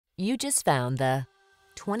You just found the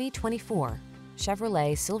 2024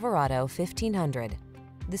 Chevrolet Silverado 1500.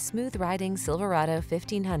 The smooth-riding Silverado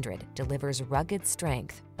 1500 delivers rugged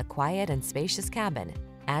strength, a quiet and spacious cabin,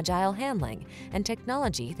 agile handling, and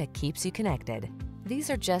technology that keeps you connected.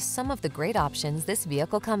 These are just some of the great options this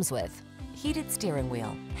vehicle comes with: heated steering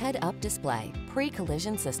wheel, head-up display,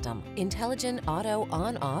 pre-collision system, intelligent auto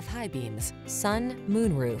on-off high beams, sun,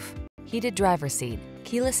 moonroof, heated driver's seat,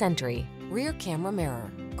 keyless entry, rear camera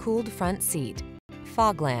mirror, cooled front seat,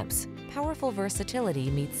 fog lamps. Powerful versatility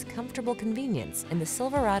meets comfortable convenience in the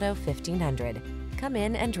Silverado 1500. Come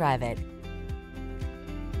in and drive it.